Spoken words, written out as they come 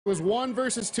It was 1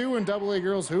 versus 2 in AA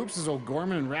girls hoops as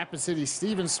O'Gorman and Rapid City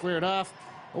Stevens squared off.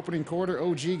 Opening quarter,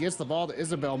 OG gets the ball to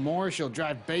Isabel Moore. She'll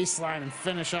drive baseline and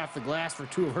finish off the glass for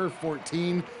 2 of her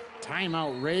 14.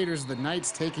 Timeout Raiders, the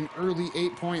Knights taking early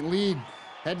 8-point lead.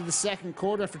 Head to the second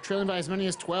quarter after trailing by as many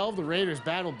as 12. The Raiders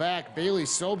battle back. Bailey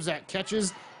Sobzak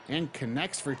catches and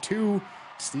connects for 2.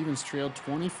 Stevens trailed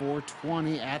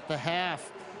 24-20 at the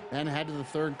half. Then head to the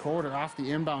third quarter off the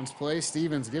inbounds play.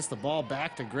 Stevens gets the ball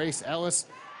back to Grace Ellis.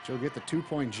 She'll get the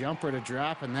 2-point jumper to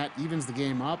drop, and that evens the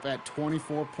game up at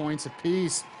 24 points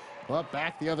apiece. But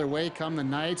back the other way come the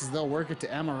Knights as they'll work it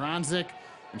to Emma Ronzik,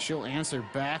 and she'll answer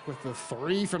back with the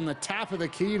 3 from the top of the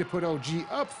key to put OG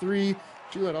up 3.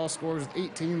 She led all scorers with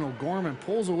 18. O'Gorman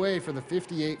pulls away for the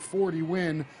 58-40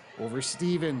 win over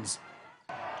Stevens.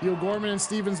 The O'Gorman and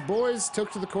Stevens boys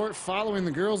took to the court following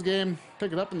the girls' game.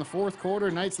 Pick it up in the fourth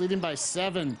quarter. Knights leading by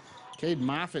 7. Cade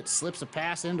Moffitt slips a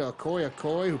pass into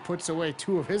Okoye, who puts away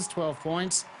 2 of his 12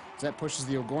 points. That pushes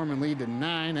the O'Gorman lead to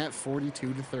 9 at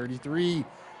 42-33. A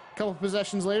couple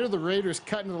possessions later, the Raiders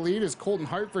cut into the lead as Colton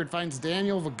Hartford finds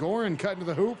Daniel Vagorin cut into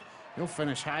the hoop. He'll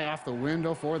finish high off the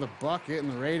window for the bucket,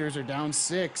 and the Raiders are down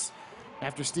 6.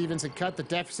 After Stevens had cut the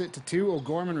deficit to 2,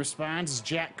 O'Gorman responds as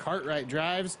Jack Cartwright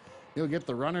drives. He'll get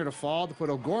the runner to fall to put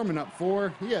O'Gorman up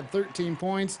 4. He had 13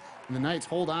 points, and the Knights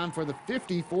hold on for the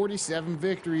 50-47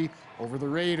 victory over the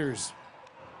Raiders.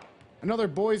 Another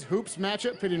boys hoops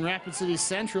matchup pitting Rapid City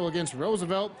Central against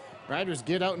Roosevelt. Riders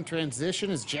get out in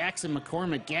transition as Jackson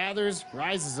McCormick gathers,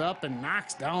 rises up, and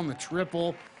knocks down the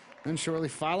triple. Then shortly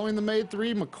following the made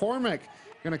 3, McCormick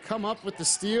going to come up with the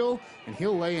steal, and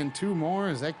he'll lay in 2 more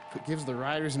as that gives the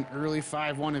Riders an early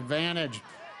 5-1 advantage.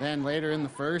 Then later in the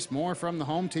first, more from the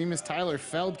home team is Tyler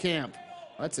Feldkamp.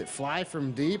 Lets it fly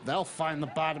from deep. They'll find the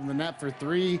bottom of the net for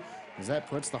 3 as that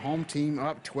puts the home team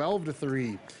up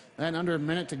 12-3. Then under a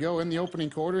minute to go in the opening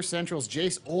quarter, Central's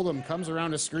Jace Oldham comes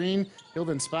around a screen. He'll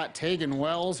then spot Tegan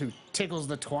Wells, who tickles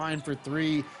the twine for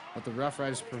 3. But the Rough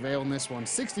Riders prevail in this one,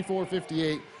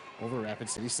 64-58 over Rapid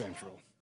City Central.